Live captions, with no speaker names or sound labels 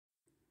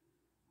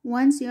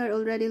Once you are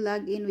already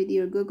logged in with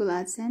your Google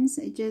AdSense,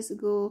 just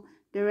go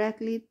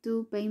directly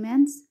to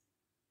Payments.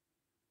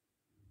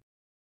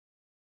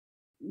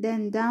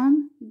 Then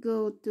down,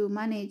 go to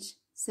Manage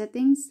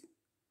Settings.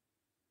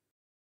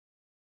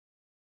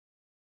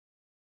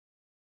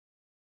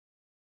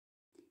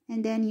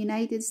 And then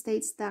United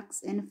States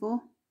Tax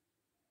Info.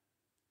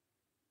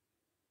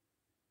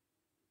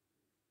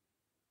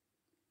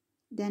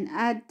 Then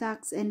Add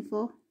Tax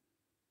Info.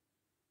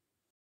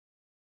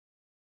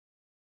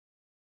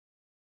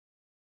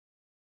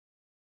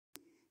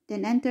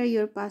 Then enter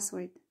your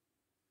password.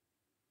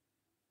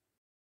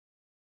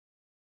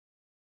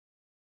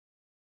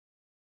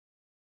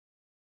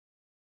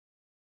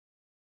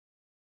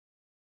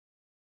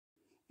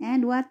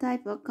 And what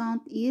type of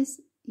account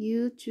is,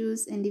 you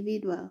choose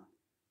individual.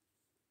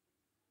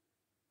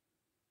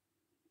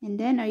 And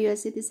then, are you a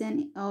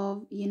citizen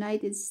of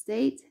United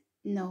States?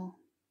 No.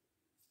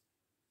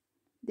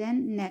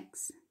 Then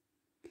next.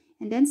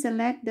 And then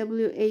select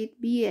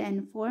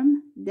W8BAN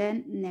form,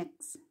 then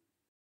next.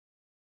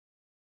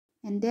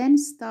 And then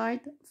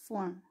start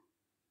form.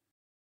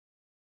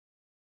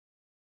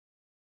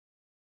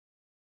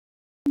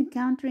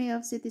 Country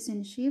of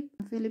citizenship,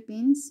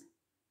 Philippines.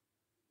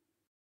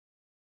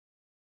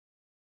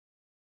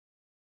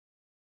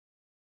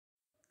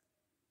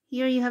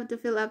 Here you have to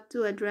fill up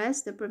two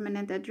address, the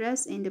permanent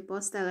address and the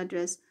postal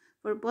address.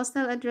 For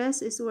postal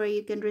address is where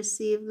you can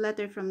receive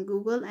letter from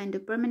Google, and the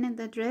permanent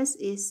address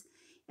is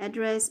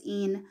address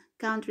in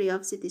country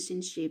of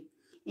citizenship.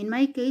 In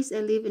my case,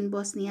 I live in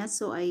Bosnia,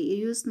 so I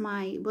used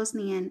my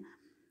Bosnian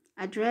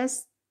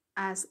address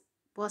as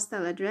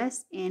postal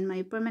address, and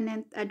my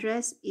permanent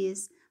address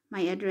is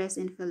my address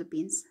in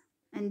Philippines.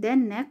 And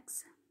then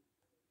next.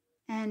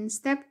 And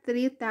step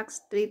 3,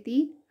 tax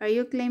treaty. Are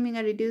you claiming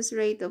a reduced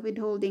rate of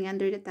withholding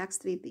under the tax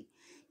treaty?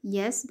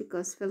 Yes,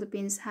 because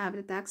Philippines have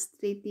the tax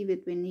treaty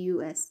between the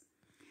U.S.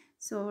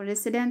 So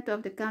resident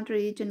of the country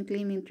region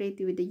claiming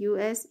treaty with the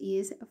U.S.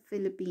 is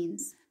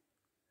Philippines.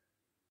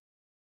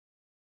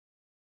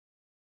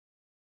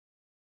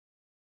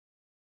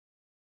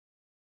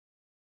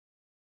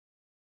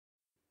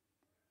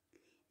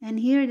 And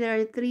here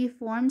there are 3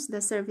 forms,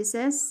 the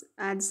services,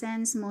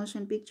 AdSense,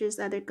 motion pictures,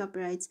 other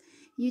copyrights.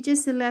 You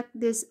just select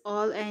this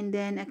all and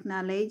then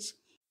acknowledge.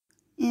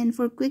 And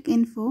for quick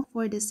info,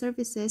 for the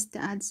services, the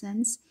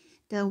AdSense,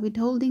 the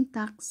withholding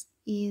tax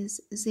is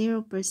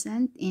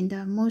 0%, and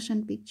the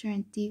motion picture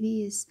and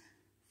TV is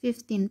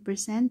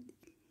 15%.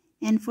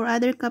 And for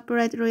other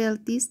copyright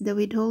royalties, the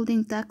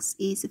withholding tax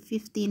is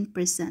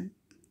 15%.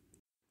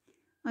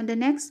 On the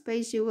next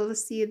page, you will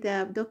see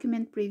the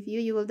document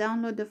preview. You will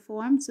download the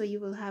form, so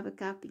you will have a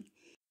copy.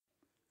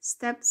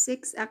 Step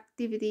 6,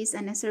 activities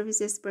and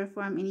services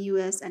performed in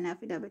U.S. and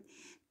affidavit.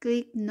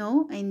 Click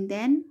No and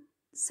then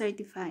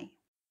certify.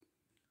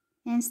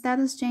 And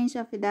status change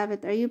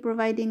affidavit. Are you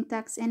providing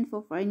tax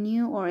info for a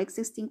new or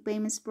existing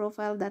payments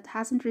profile that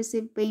hasn't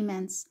received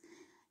payments?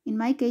 In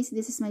my case,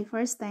 this is my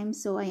first time,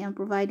 so I am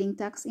providing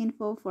tax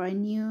info for a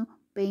new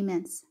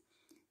payments.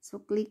 So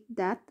click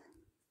that.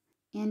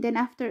 And then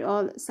after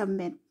all,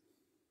 submit.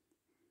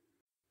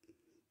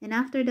 And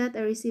after that,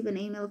 I receive an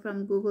email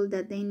from Google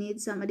that they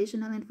need some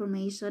additional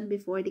information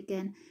before they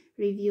can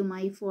review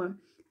my form.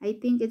 I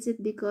think it's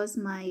because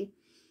my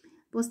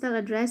postal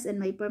address and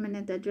my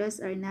permanent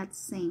address are not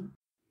same.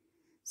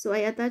 So I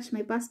attach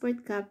my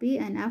passport copy,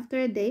 and after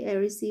a day, I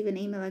receive an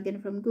email again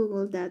from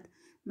Google that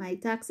my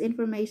tax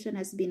information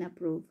has been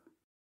approved.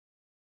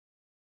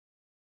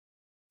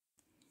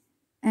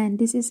 And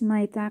this is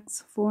my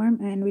tax form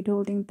and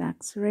withholding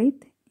tax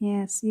rate.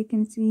 Yes, you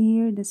can see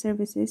here the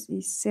services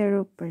is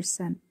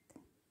 0%.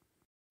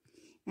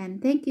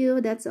 And thank you,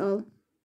 that's all.